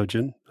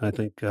theologian, I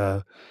think.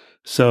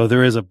 So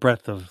there is a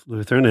breadth of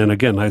Lutheran. And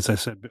again, as I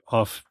said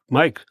off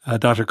mic,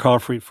 Dr. Carl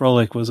Fried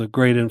Froelich was a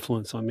great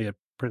influence on me at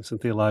Princeton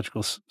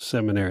Theological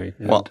Seminary.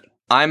 And well,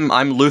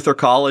 I'm Luther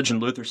College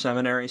and Luther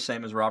Seminary,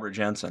 same as Robert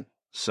Jensen.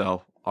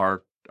 So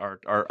our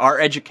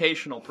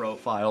educational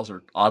profiles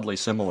are oddly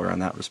similar in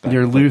that respect.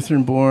 You're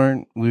Lutheran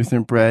born,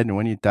 Lutheran bred, and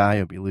when you die,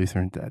 you'll be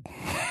Lutheran dead.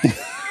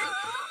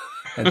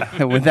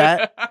 And with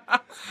that,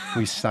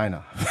 we sign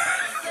off.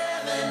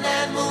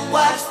 And we'll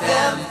watch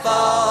them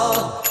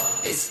fall.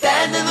 They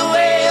stand in the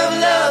way of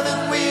love,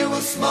 and we will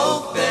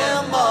smoke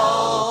them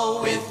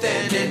all with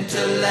an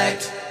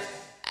intellect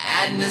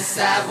and a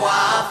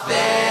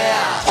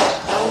savoir-faire.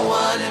 No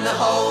one in the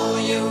whole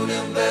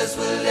universe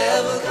will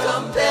ever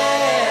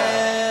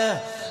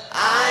compare.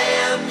 I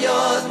am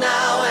yours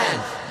now,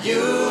 and you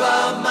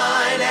are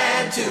mine,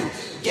 and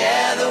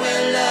together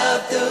we'll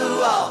love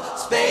through all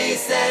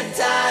space and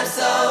time.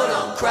 So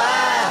don't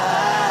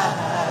cry.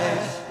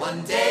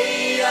 One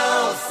day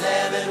all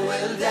seven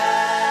will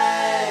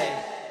die.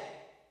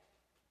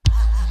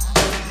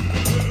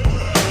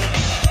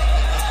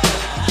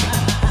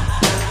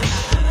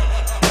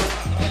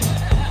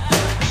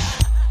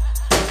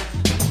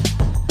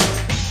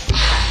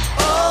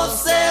 All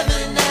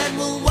seven, and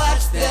we'll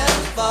watch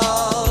them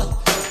fall.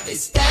 They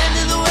stand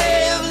in the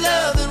way of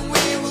love, and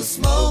we will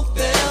smoke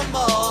them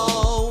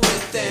all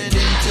with an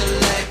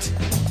intellect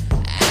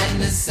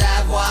and a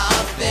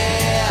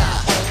savoir-faire.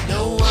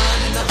 No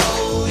one in the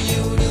whole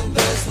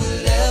universe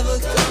will ever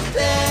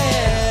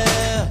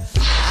compare.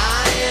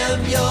 I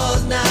am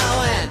yours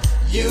now, and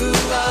you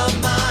are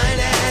mine,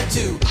 and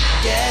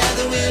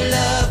together we'll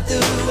love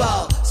through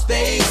all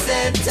space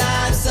and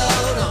time. So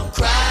don't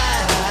cry.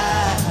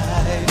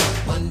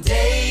 One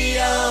day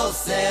all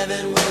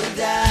seven will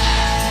die.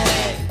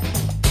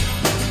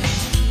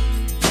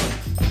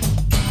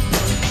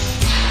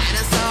 And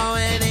I saw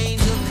an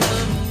angel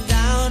come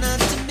down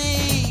unto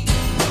me.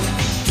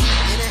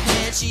 In her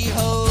hand she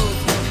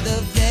holds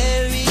the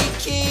very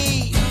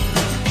key.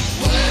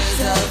 Words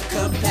of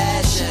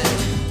compassion,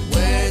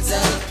 words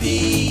of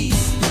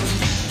peace.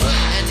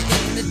 And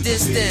in the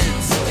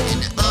distance,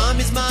 an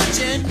army's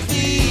marching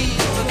feet.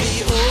 But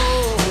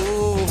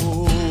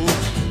behold,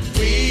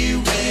 we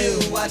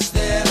will watch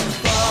them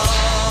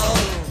fall.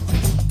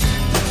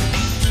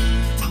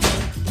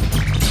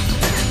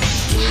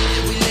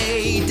 And we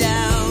lay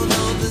down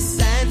on the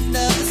sand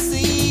of the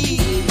sea.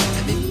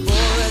 And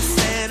before us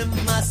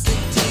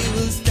animosity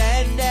will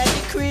stand and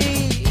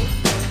decree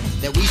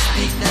that we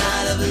speak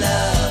not of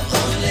love,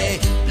 only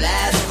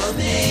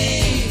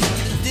blasphemy.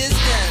 In the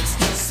distance,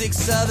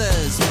 6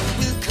 others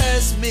will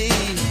curse me,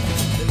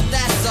 but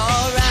that's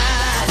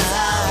alright,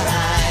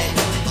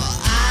 for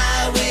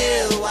I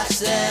will watch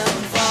them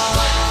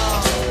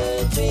fall.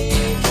 2,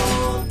 3,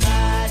 4,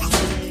 5,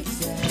 6,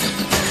 7.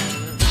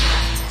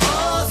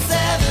 All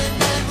seven,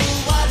 and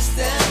we'll watch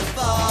them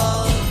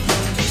fall.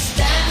 They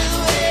stand in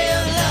the way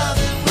of love,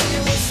 and we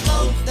will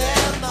smoke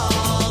them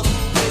all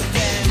with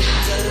an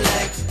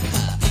intellect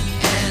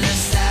and a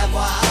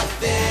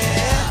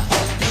savoir-faire.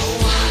 No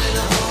one in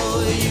the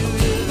whole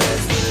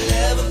universe will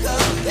ever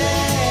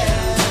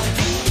compare.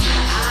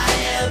 I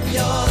am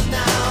yours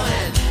now,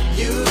 and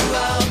you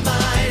are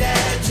mine,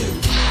 and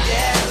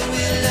together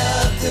we'll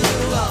love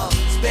through all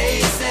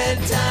space and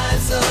time.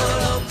 So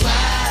don't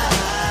cry.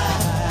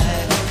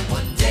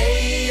 One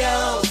day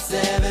all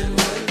seven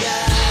will die.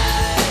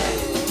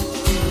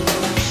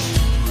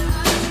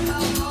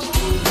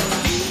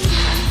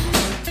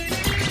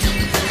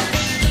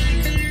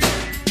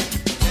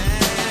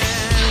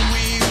 And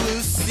we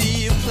will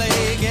see a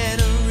plague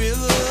and a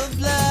river of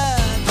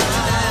blood.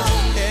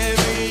 And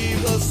every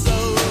evil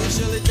soul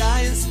shall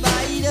die in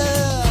spite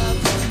of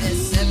their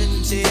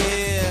 7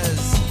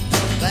 tears.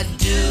 But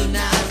do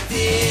not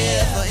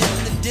fear, for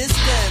in the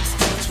distance,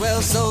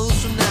 12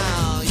 souls from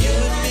now, you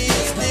and me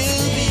will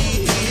still be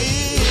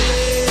here.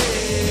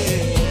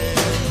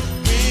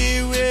 We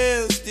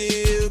will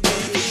still be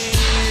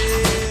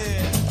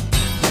here.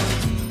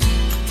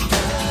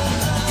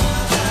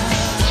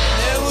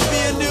 There will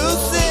be a new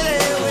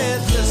city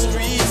with the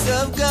streets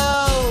of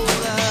gold.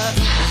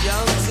 The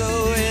young so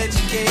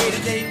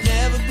educated they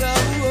never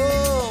grow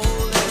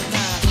old.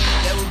 And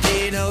there will be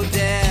no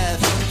death,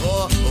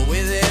 for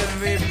with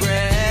every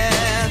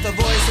breath a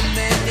voice of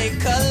many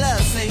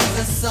colors sings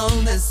a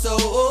song that's so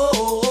old.